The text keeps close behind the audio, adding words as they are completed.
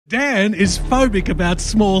Dan is phobic about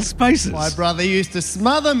small spaces. My brother used to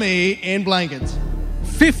smother me in blankets.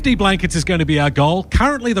 50 blankets is going to be our goal.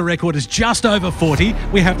 Currently, the record is just over 40.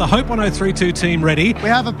 We have the Hope 1032 team ready. We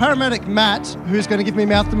have a paramedic, Matt, who's going to give me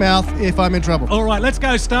mouth-to-mouth if I'm in trouble. All right, let's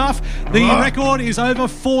go, staff. The record is over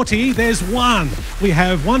 40. There's one. We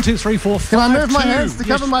have 1, 2, 3, 4, 5. Can I move my 2. hands to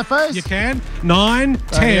cover my face? You can. 9, They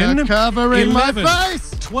 10, are covering 11, my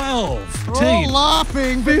face. 12, We're 13, all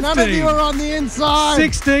laughing, but none of 15, you are on the inside.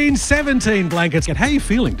 16, 17 blankets. How are you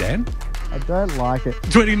feeling, Dan? I don't like it.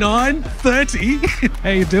 29, 30.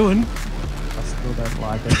 How you doing? I still don't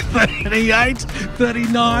like it. 38,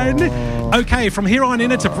 39. Okay, from here on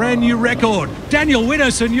in, it's a brand new record. Daniel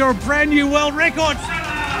Widdowson, you're a brand new world record.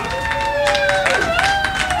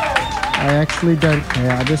 I actually don't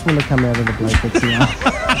care. I just want to come out of the blankets now.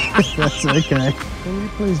 That's okay. Can you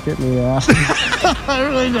please get me out? I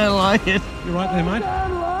really don't like it. You right there, mate? I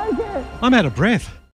don't like it. I'm out of breath.